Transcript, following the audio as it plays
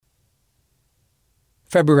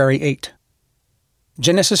February 8.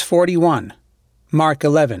 Genesis 41, Mark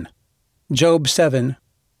 11, Job 7,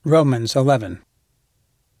 Romans 11.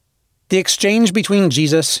 The exchange between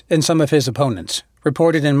Jesus and some of his opponents,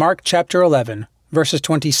 reported in Mark chapter 11, verses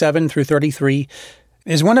 27 through 33,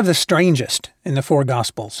 is one of the strangest in the four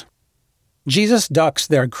Gospels. Jesus ducks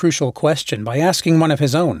their crucial question by asking one of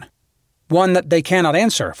his own, one that they cannot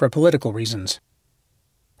answer for political reasons.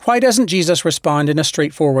 Why doesn't Jesus respond in a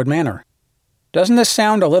straightforward manner? Doesn't this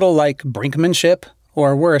sound a little like brinkmanship,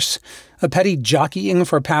 or worse, a petty jockeying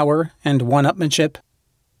for power and one-upmanship?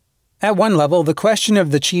 At one level, the question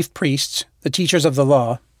of the chief priests, the teachers of the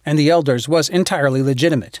law, and the elders was entirely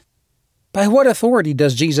legitimate. By what authority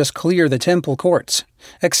does Jesus clear the temple courts,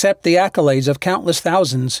 accept the accolades of countless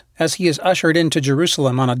thousands as he is ushered into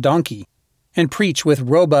Jerusalem on a donkey, and preach with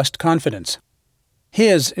robust confidence?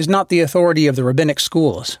 His is not the authority of the rabbinic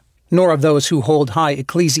schools, nor of those who hold high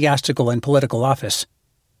ecclesiastical and political office.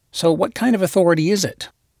 So what kind of authority is it?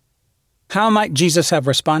 How might Jesus have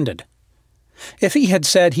responded? If he had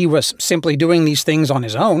said he was simply doing these things on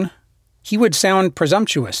his own, he would sound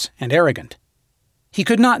presumptuous and arrogant. He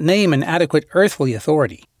could not name an adequate earthly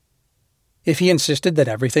authority. If he insisted that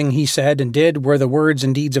everything he said and did were the words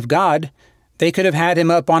and deeds of God, they could have had him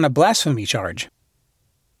up on a blasphemy charge.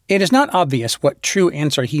 It is not obvious what true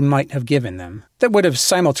answer he might have given them that would have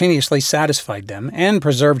simultaneously satisfied them and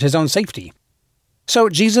preserved his own safety. So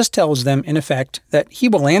Jesus tells them, in effect, that he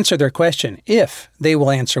will answer their question if they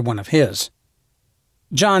will answer one of his.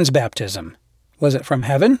 John's baptism, was it from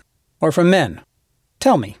heaven or from men?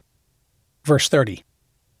 Tell me. Verse 30.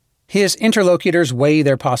 His interlocutors weigh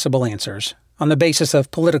their possible answers on the basis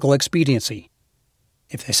of political expediency.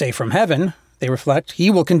 If they say from heaven, they reflect,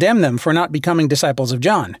 he will condemn them for not becoming disciples of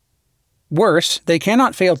John. Worse, they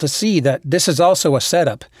cannot fail to see that this is also a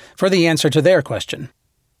setup for the answer to their question.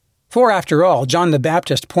 For after all, John the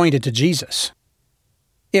Baptist pointed to Jesus.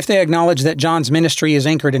 If they acknowledge that John's ministry is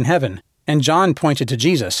anchored in heaven, and John pointed to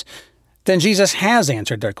Jesus, then Jesus has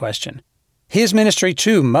answered their question. His ministry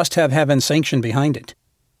too must have heaven's sanction behind it.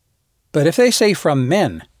 But if they say from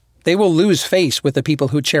men, they will lose face with the people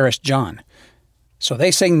who cherished John. So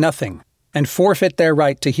they say nothing, and forfeit their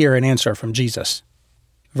right to hear an answer from Jesus.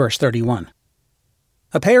 Verse 31.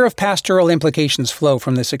 A pair of pastoral implications flow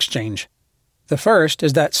from this exchange. The first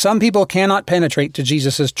is that some people cannot penetrate to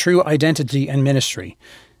Jesus' true identity and ministry,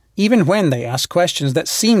 even when they ask questions that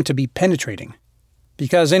seem to be penetrating,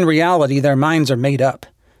 because in reality their minds are made up,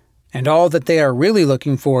 and all that they are really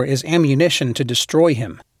looking for is ammunition to destroy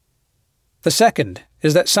him. The second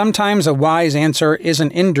is that sometimes a wise answer is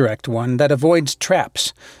an indirect one that avoids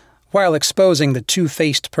traps, while exposing the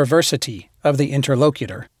two-faced perversity of the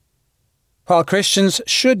interlocutor. While Christians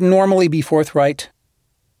should normally be forthright,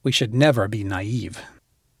 we should never be naive.